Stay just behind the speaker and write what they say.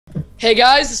Hey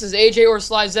guys, this is AJ or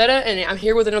Slizetta, and I'm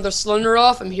here with another Slender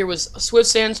off. I'm here with Swift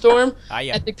Sandstorm,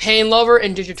 Epic Pain Lover,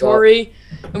 and Digitori.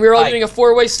 And we're all doing a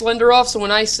 4-way Slender off, so when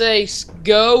I say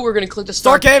go, we're going to click the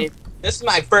start game. This is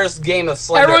my first game of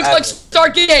Slender. Everyone click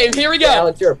start game. Here we go.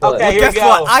 Alex, you're a player. Okay, well, guess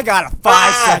what? I got a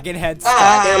 5-second head start.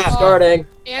 I'm starting.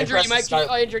 Andrew,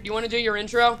 Andrew, do you want to do your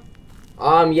intro?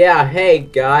 Yeah, hey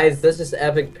guys, this is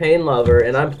Epic Pain Lover,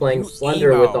 and I'm playing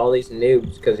Slender with all these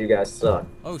noobs because you guys suck.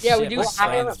 Oh yeah, shit, we do. Well,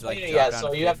 I haven't played it yet,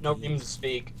 so you have no reason to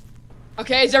speak.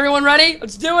 Okay, is everyone ready?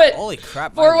 Let's do it. Holy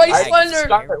crap! 4-way Slender.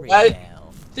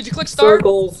 Did you click start?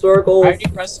 Circles. I already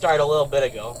pressed start a little bit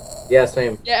ago. Yeah,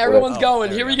 same. Yeah, everyone's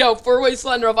going. Here we go. 4-way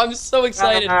Slender off. I'm so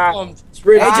excited. AJ,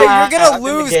 you're gonna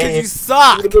lose because you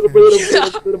suck.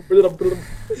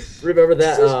 Remember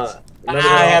that?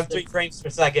 I have 3 frames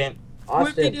per second.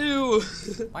 What do you do?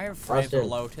 My frames are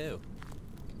low too.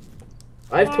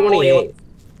 I have 28.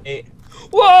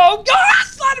 Whoa, God,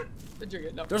 Slender!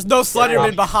 No. There's no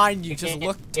Slenderman behind you. Just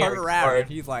turn around. And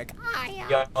he's like,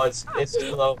 Yo, it's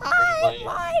too low.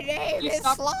 My name is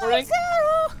Slender.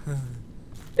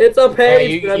 It's a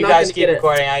page. You guys keep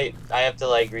recording. I have to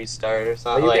like restart or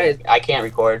something. I can't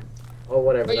record. Oh,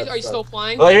 whatever. Are you still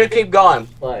playing? Well, you keep going.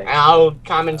 Play. And I'll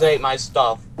commentate my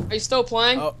stuff. Are you still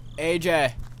playing? Oh,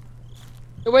 AJ.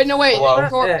 No, wait, no, wait. Hello?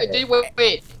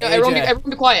 Wait. No, everyone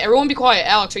be quiet. Everyone be quiet.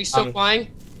 Alex, are you still playing?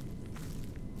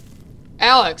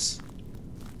 Alex?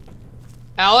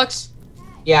 Alex?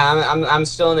 Yeah, I'm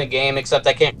still in the game, except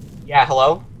I can't. Yeah,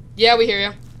 hello? Yeah, we hear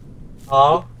you.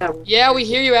 Hello? Yeah, we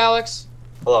hear you, Alex.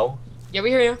 Hello? Yeah,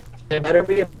 we hear you. It better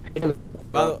be a Dude,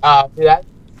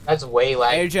 that's way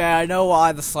laggy. AJ, I know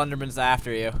why the Slenderman's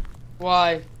after you.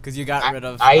 Why? Because you got rid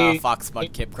of Fox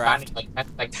Mud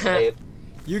Kipcraft.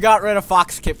 You got rid of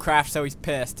Fox Kipcraft, so he's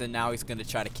pissed, and now he's gonna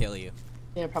try to kill you.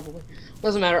 Yeah, probably.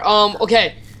 Doesn't matter.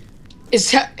 Okay.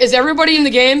 Is everybody in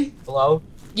the game? Hello?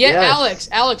 Yeah, Yes.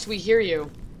 Alex, we hear you.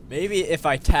 Maybe if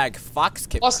I tag Fox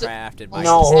Kipcraft in my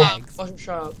tags.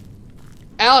 Shut up.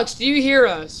 Alex, do you hear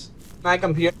us? My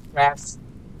computer crashed.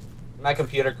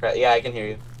 Yeah, I can hear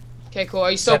you. Okay, cool.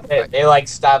 Are you still? They like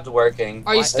stopped working.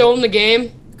 Are you still in the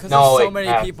game? Because No, there's so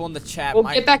many people in the chat. Well,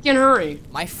 get back in, hurry.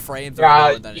 My frames are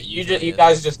lower than it usually is. You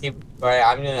guys just keep. Alright,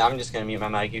 I'm just gonna mute my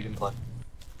mic. You can play.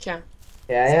 Okay.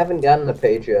 Yeah, I haven't gotten the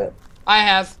page yet. I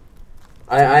have.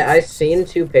 I've seen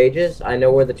 2 pages. I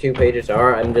know where the 2 pages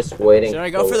are. I'm just waiting. Should I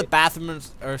go for the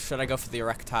bathrooms or should I go for the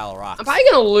erectile rocks? I'm probably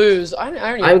gonna lose.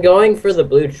 I'm going for the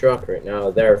blue truck right now.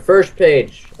 Their first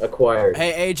page acquired.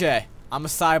 Hey AJ, I'm a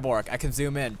cyborg. I can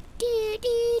zoom in.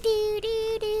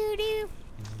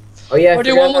 Oh yeah. Or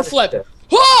do one more flip.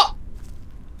 Whoa!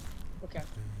 Okay.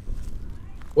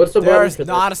 What's the button for There's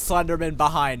not a Slenderman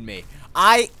behind me.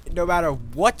 No matter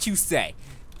what you say,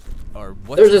 or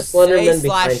what There's you a Slenderman say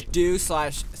behind / do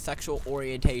 / sexual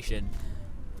orientation,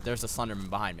 there's a Slenderman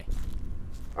behind me.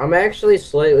 I'm actually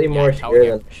slightly more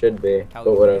scared than I should be,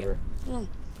 but whatever.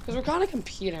 Because we're kind of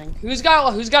competing. Who's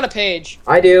got a page?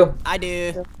 I do. I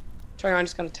do. I'm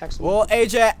just gonna text him. Well,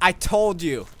 AJ, I told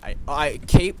you. I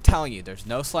keep telling you, there's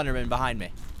no Slenderman behind me.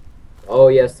 Oh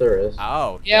yes, there is.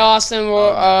 Oh. Yeah, Austin.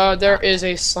 Well, there is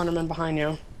a Slenderman behind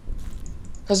you.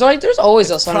 Cause there's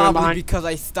always a Slenderman Probably behind. because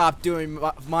I stopped doing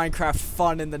Minecraft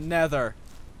fun in the Nether.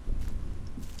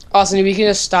 Austin, we can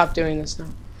just stop doing this now.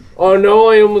 Oh no,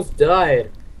 I almost died.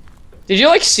 Did you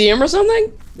like see him or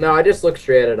something? No, I just looked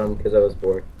straight at him because I was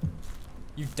bored.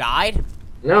 You died?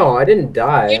 No, I didn't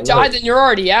die. You died, then you're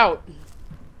already out.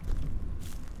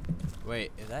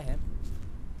 Wait, is that him?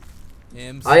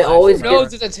 I always No,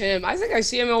 it's him. I think I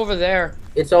see him over there.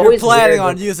 It's always You're planning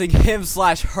on using him /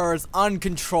 her's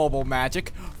uncontrollable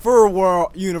magic for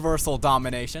world universal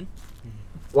domination.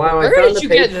 Wow, Where did you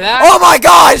get that? Oh my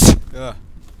gosh!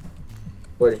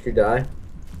 What, did you die?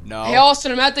 No. Hey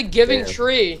Austin, I'm at the Giving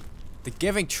Tree. The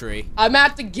Giving Tree? I'm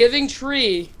at the Giving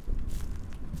Tree.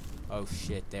 Oh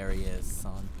shit, there he is,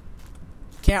 son.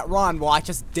 Can't run, well I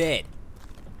just did.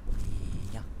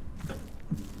 Yeah.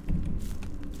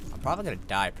 I'm probably gonna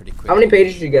die pretty quick. How many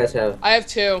pages do you guys have? I have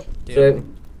 2.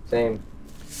 Same.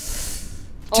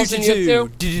 Austin, you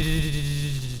have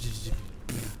 2?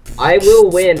 I will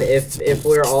win if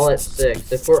we're all at 6.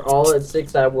 If we're all at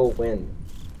 6, I will win.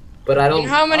 But I don't. You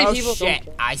know how many oh people shit,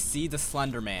 don't? I see the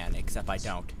Slender Man, except I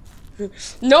don't.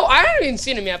 No, I haven't even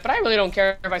seen him yet, but I really don't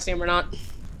care if I see him or not.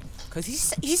 Cause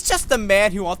he's just the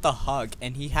man who wants the hug,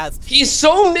 and he's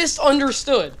so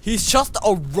misunderstood. He's just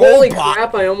a robot. Holy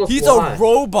crap! I almost He's lost. a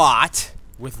robot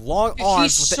with long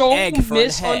arms with so an egg for a head.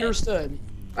 misunderstood.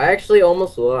 I actually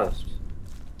almost lost.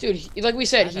 Dude, like we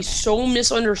said, he's so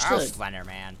misunderstood. Slender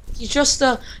Man. He's just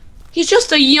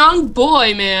a young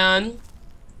boy, man.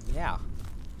 Yeah.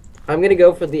 I'm gonna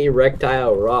go for the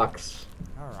erectile rocks.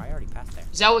 Oh, I already passed there.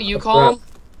 Is that what you call them?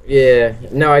 Yeah.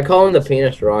 No, I call them the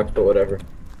penis rocks, but whatever.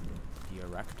 The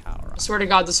erectile rocks. I swear to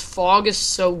God, this fog is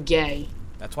so gay.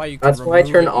 That's why you. That's why I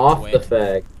turn off the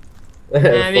fag.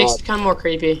 Yeah, it makes it kind of more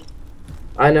creepy.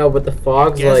 I know, but the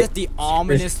fog's Gives like. it the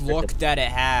ominous look that it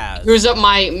has. Screws up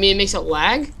it makes it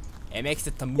lag? It makes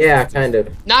it the move. Yeah, kind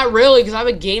of. Not really, because I have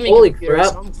a gaming Holy computer,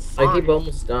 crap! so I'm fine. I keep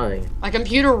almost dying. My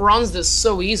computer runs this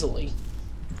so easily.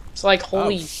 It's like,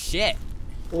 holy shit.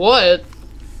 What?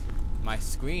 My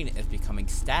screen is becoming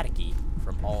staticky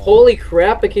from all. Holy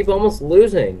crap! I keep almost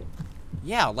losing.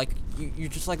 Yeah, like you're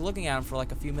just like looking at him for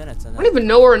like a few minutes and I don't even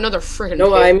know where another friggin'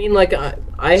 No, I mean like I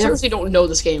seriously don't know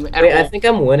this game at Wait, all. I think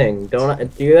I'm winning. Don't I?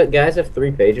 Do you guys have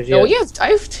 3 pages yet? No, yeah, I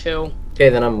have 2. Okay,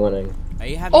 then I'm winning.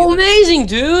 Oh, amazing,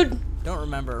 dude! Don't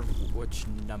remember which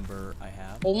number I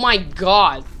have. Oh my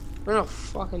god, we're gonna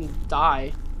fucking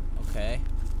die. Okay.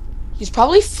 He's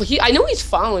probably I know he's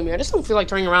following me. I just don't feel like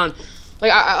turning around.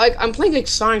 Like I'm playing like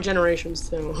Sonic Generations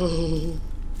too.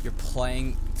 You're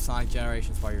playing Sonic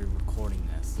Generations while you're recording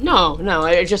this. No,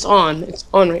 it's just on. It's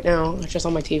on right now. It's just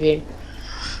on my TV.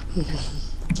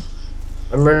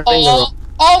 I'm running.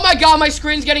 Oh my god, my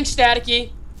screen's getting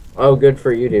staticky. Oh, good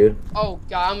for you, dude. Oh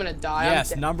god, I'm gonna die.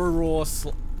 Yes, number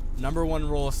 1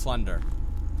 rule of Slender.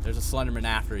 There's a Slenderman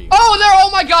after you. Oh, there!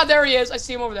 Oh my god, there he is. I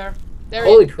see him over there.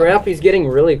 Holy crap, he's getting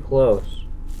really close.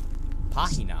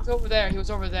 Pahina. He's over there. He was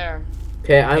over there.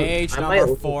 Okay, Page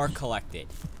number 4 collected.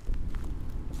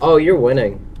 Oh, you're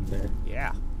winning.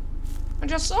 Yeah. I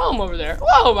just saw him over there.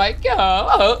 Oh my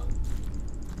god.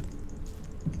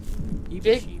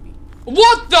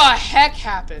 What the heck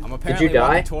happened? I'm apparently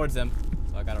walking towards him,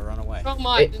 so I gotta run away. Oh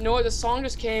my, you know what, the song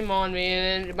just came on me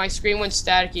and then my screen went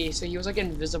staticky, so he was like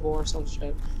invisible or some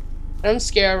shit. And I'm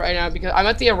scared right now because I'm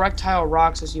at the erectile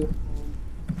rocks as you.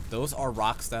 Those are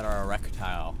rocks that are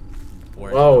erectile.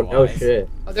 Oh, no shit.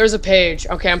 Oh, there's a page.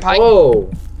 Okay, I'm probably.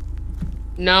 Whoa.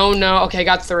 No. Okay, I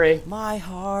got 3. My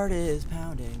heart is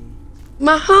pounding.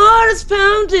 My heart is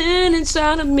pounding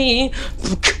inside of me.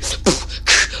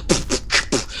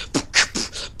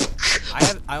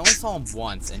 I only saw him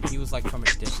once, and he was like from a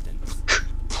distance.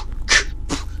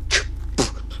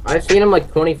 I've seen him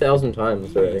like 20,000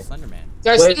 times already. Slenderman.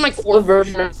 Yeah, I've seen him like 4. What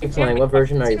version are you playing? What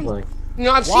version are you playing?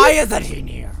 No, Why isn't he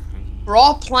near? We're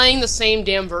all playing the same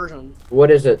damn version.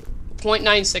 What is it?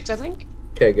 0.96, I think.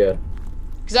 Okay, good.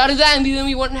 Because out of that, and then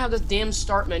we wouldn't have this damn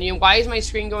start menu. Why is my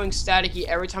screen going staticky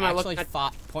every time I look at?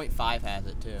 0.5 has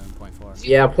it too, and 0.4.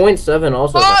 Yeah, 0.7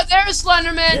 also. Oh, there's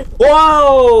Slenderman!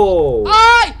 Whoa!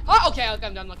 Hi! Oh, okay,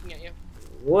 I'm done looking at you.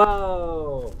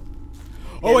 Whoa!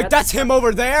 Oh wait, that's him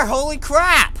over there. Holy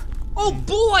crap! Oh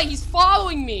boy, he's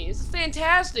following me. This is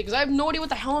fantastic because I have no idea what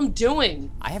the hell I'm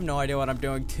doing. I have no idea what I'm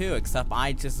doing too, except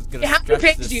I just gonna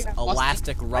stretch this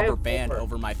elastic rubber band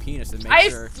over my penis and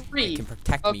make sure it can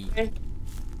protect me.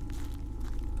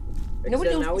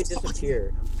 Except now we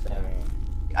disappear.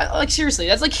 Like seriously,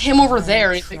 that's like him over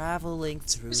there. Traveling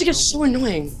through. This is so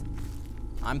annoying.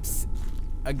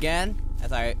 Again,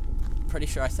 as I pretty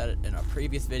sure I said it in a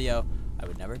previous video, I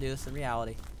would never do this in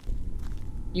reality.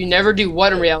 You never do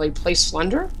what in reality? Play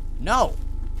Slender? No!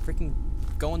 Freaking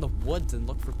go in the woods and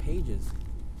look for pages.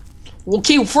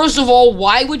 Okay, first of all,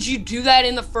 why would you do that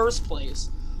in the first place?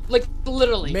 Like,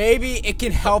 literally. Maybe it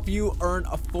can help you earn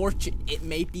a fortune. It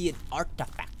may be an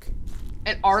artifact.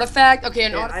 An artifact? Okay,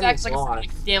 an artifact's like a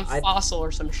damn fossil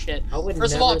or some shit.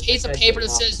 First of all, a case of paper that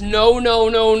says no,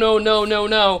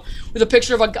 with a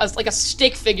picture of like a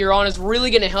stick figure on is really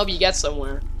gonna help you get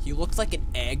somewhere. He looks like an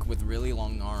egg with really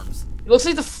long arms. It looks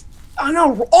like I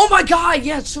know. Oh my god,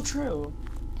 yeah, it's so true.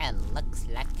 It looks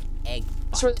like egg.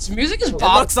 So this music is It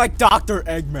looks like Dr.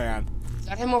 Eggman. Is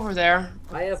that him over there?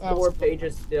 I have 4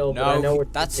 pages still, but no, I know where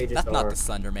that's not the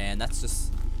Slender Man. That's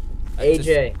just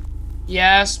AJ.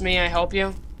 Yes, may I help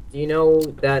you? Do you know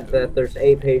that there's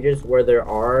 8 pages where there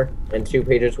are and 2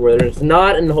 pages where there's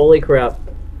not? And holy crap,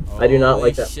 I do not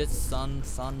like that. Shit,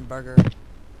 Sunburger.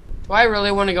 Do I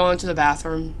really want to go into the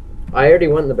bathroom? I already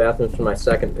went in the bathroom for my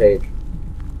 2nd page.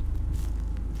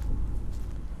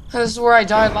 This is where I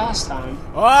died last time.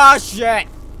 Oh shit!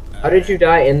 How did you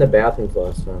die in the bathrooms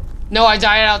last time? No, I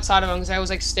died outside of him because I was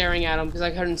like staring at him because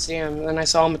I couldn't see him. And then I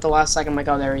saw him at the last second. I'm like,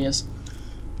 oh, there he is.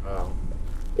 Oh.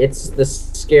 It's the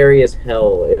scariest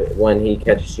hell when he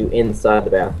catches you inside the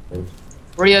bathroom.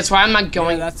 Really, that's why I'm not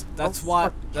going. Yeah, that's why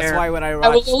when I watch, I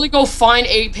will only go find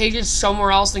 8 pages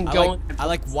somewhere else than going. I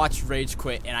like watch Rage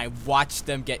Quit and I watch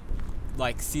them get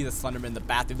see the Slenderman in the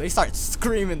bathroom. They start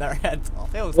screaming their heads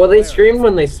off. Well, hilarious. They screamed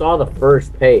when they saw the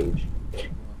first page.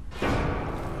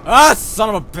 Ah,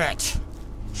 son of a bitch!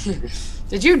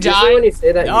 Did you die? When you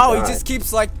say that, no, he just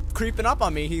keeps like creeping up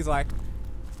on me. He's like,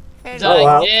 hey,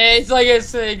 wow. Yeah, it's like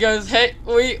he goes, hey,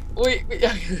 wait.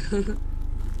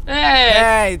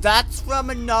 Hey, that's from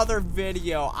another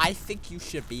video. I think you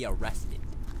should be arrested.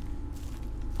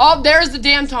 Oh, there's the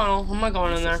damn tunnel. I'm not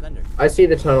going in there. I see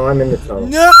the tunnel. I'm in the tunnel.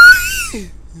 No!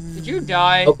 Did you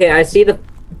die? Okay, I see the...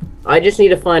 I just need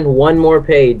to find one more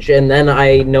page, and then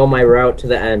I know my route to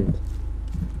the end.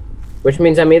 Which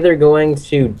means I'm either going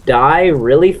to die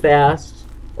really fast,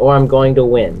 or I'm going to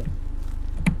win.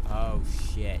 Oh,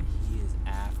 shit. He is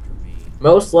after me.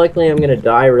 Most likely I'm going to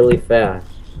die really fast.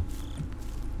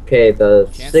 Okay, the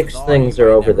six things are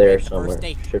over there somewhere.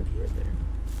 Should be right there.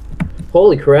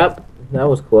 Holy crap, that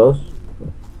was close.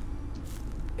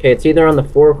 Okay, it's either on the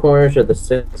 4 corners or the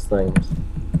 6 things.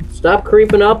 Stop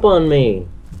creeping up on me.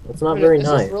 That's not very nice.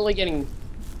 This is really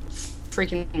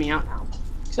freaking me out now.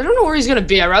 Cause I don't know where he's gonna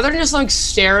be. I'd rather just like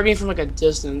stare at me from like a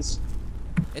distance.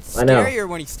 It's scarier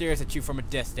when he stares at you from a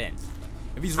distance.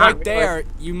 If he's right there,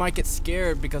 you might get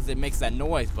scared because it makes that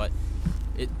noise, but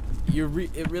it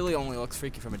really only looks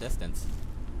freaky from a distance.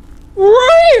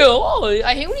 Real?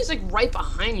 I hate when he's like right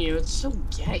behind you. It's so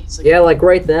gay. It's like, yeah, like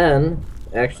right then.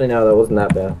 Actually, no, that wasn't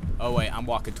that bad. Oh wait, I'm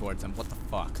walking towards him. What the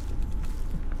fuck?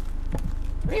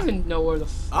 I don't even know where the.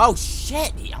 Oh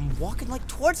shit! I'm walking like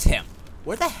towards him.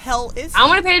 Where the hell is he? How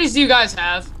many pages do you guys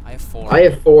have? I have 4. I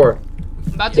have 4.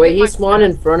 I'm about to Wait, he spawned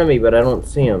in front of me, but I don't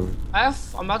see him. I'm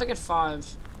about to get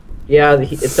 5. Yeah,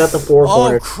 it's at the 4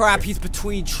 corners. Oh crap! He's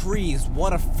between trees.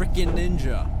 What a freaking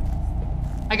ninja!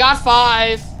 I got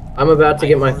 5. I'm about to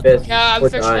get my 5th. Yeah, I'm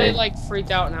officially like freaked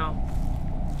out now.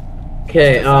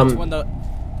 Okay,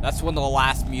 That's when the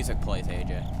last music plays,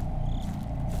 AJ.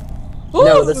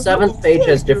 No, the 7th page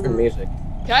has different music.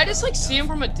 Can I just like see him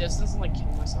from a distance and like kill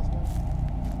myself now?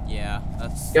 Yeah,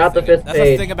 that's got the 5th page. That's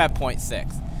the thing about point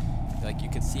 6. Like you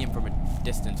can see him from a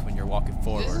distance when you're walking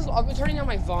forward. I've been turning down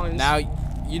my volume. Now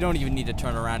you don't even need to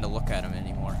turn around to look at him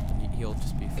anymore. He'll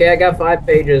just be. Okay, I got 5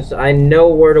 pages. I know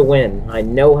where to win. I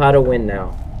know how to win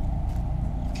now.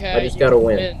 Okay, I just gotta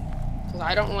win. Because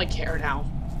I don't really care now.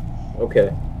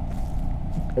 Okay.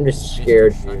 I'm just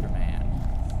scared, dude.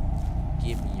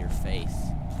 Give me your face.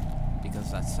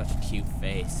 Because that's such a cute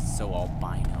face. So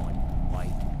albino and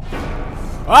white.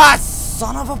 Ah,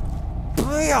 son of a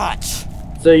bitch!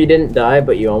 So you didn't die,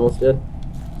 but you almost did?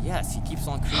 Yes, he keeps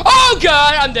on creeping. Oh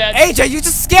god, I'm dead! AJ, you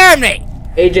just scared me!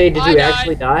 AJ, did you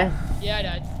actually die? Yeah, I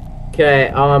died.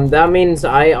 Okay, that means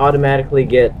I automatically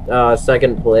get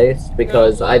 2nd place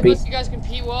because I beat. You guys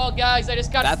compete well, guys. I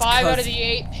just got 5 out of the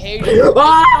 8 pages.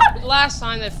 Last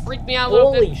time that freaked me out a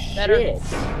little bit better.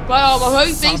 But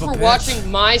thanks for watching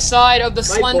my side of the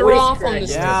Slender off on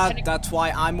this. Yeah, that's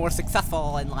why I'm more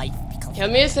successful in life. Okay,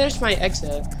 let me finish my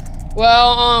exit.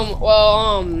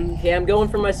 Okay, I'm going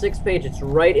for my 6th page. It's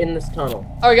right in this tunnel.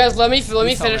 Alright guys, let me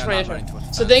finish my intro.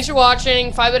 So thanks for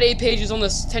watching. 5 out of 8 pages on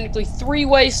this technically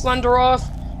 3-way Slender off.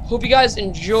 Hope you guys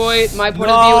enjoyed my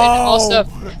point of view, and also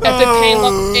Epic Pain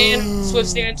Love and Swift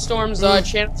Sandstorm's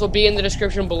channels will be in the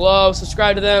description below.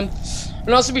 Subscribe to them.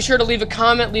 And also be sure to leave a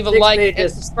comment, leave a like, and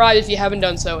subscribe if you haven't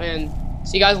done so, and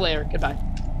see you guys later. Goodbye.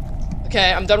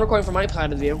 Okay, I'm done recording from my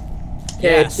point of view.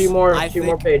 Okay, yes, 2 more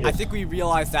pages. I think we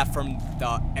realized that from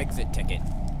the exit ticket.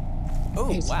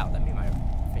 Oh, wow, that made my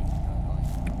face.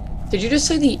 Did you just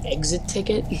say the exit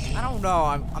ticket? I don't know,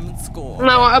 I'm in school.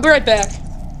 No, I'll be right back.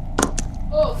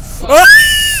 Oh.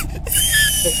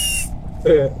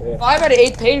 5 out of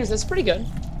 8 pages, that's pretty good.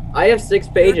 I have 6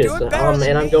 pages,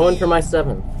 and I'm going for my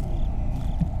 7th.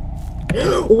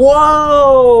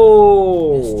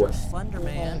 Whoa! Mr. Slender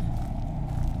Man.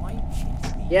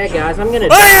 Yeah, guys, I'm gonna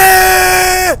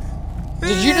die.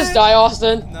 Did you just die,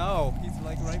 Austin? No, he's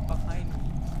like right behind me.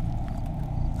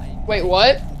 Wait,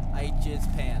 what? I jizz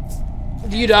pants.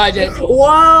 You died, Jake.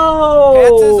 Whoa!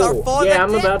 Pants are for yeah,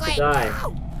 I'm about to die.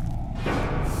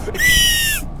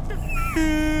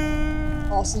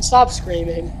 Austin, stop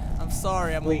screaming. I'm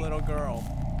sorry, I'm a little girl.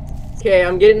 Okay,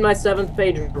 I'm getting my 7th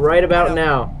page right about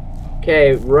now.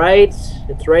 Okay,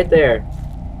 it's right there.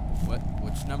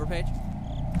 Which number page?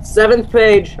 7th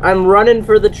page. I'm running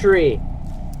for the tree.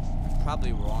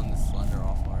 Probably we're on the Slender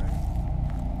off already.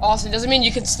 Austin, doesn't mean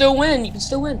you can still win. You can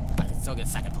still win. I can still get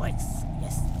 2nd place.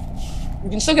 Yes.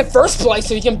 You can still get 1st place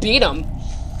so you can beat him.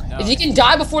 No. If you can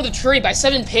die before the tree by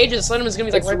 7 pages, Slenderman's gonna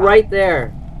be like right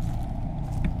there.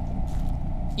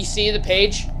 You see the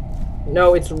page?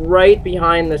 No, it's right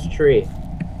behind this tree.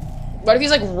 What if he's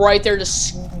like right there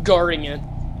just guarding it?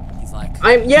 He's like,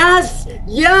 yes!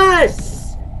 Yes!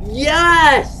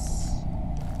 Yes!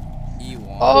 He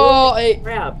won. Oh, hey.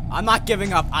 Crap. I'm not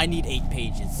giving up. I need 8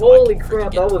 pages. So Holy I can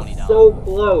crap, get that was $20. so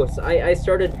close. I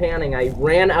started panning. I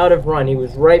ran out of run. He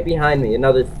was right behind me.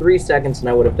 Another 3 seconds and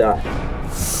I would have died.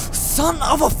 Son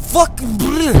of a fucking...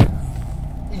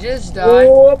 You just died.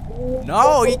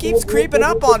 No, he keeps creeping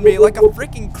up on me like a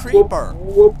freaking creeper.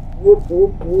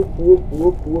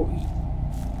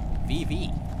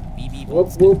 VV. VV. Oh.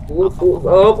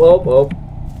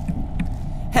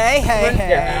 Hey, hey, hey.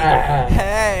 Yeah.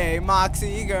 Hey,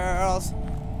 Moxie girls.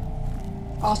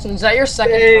 Austin, is that your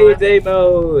second Hey, time?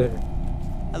 Damo.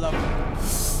 Hello.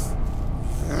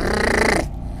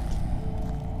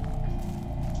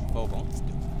 Oh, bones.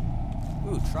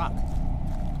 Ooh, truck.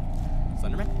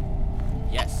 Slenderman?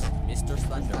 Yes, Mr.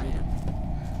 Slenderman.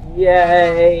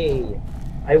 Yay!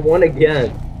 I won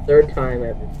again. 3rd time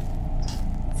ever.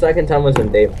 2nd time was in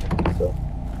Dave. So.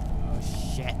 Oh,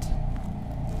 shit.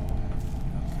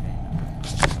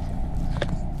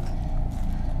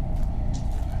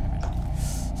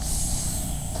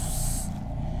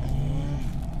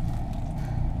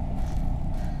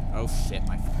 Oh shit,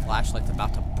 my flashlight's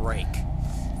about to break.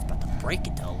 It's about to break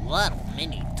into a little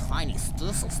mini tiny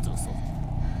stoozle.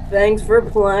 Thanks for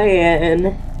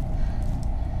playing.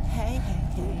 Hey,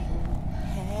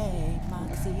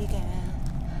 Moxie girl.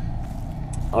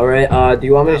 Alright, do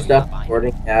you want me to Oh, stop yeah, fine.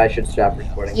 recording? Yeah, I should stop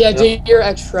recording. Yeah, do your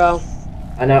extra.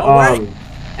 I know, Alright.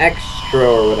 extra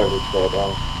or whatever it's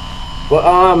called.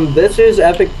 Well, this is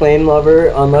Epic Plane Lover.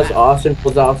 Unless Austin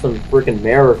pulls out some freaking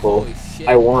miracle, Holy shit,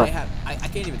 I won. I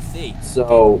can't even see.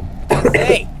 So,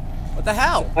 Hey, what the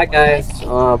hell? bye guys.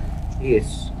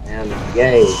 Peace and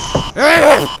yay.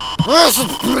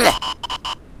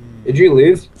 Did you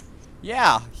lose?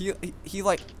 Yeah, he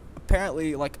like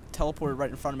apparently like teleported right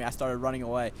in front of me. I started running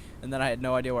away, and then I had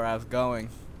no idea where I was going.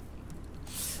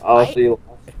 I'll see you.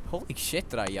 Holy shit,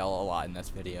 did I yell a lot in this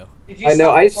video? I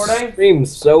know, I screamed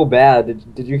so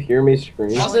bad. Did you hear me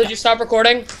scream? Also, did you stop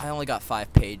recording? I only got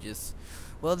 5 pages.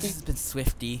 Well, this has been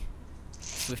Swifty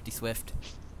Swift.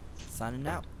 Signing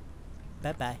out.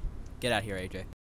 Bye-bye. Get out of here, AJ.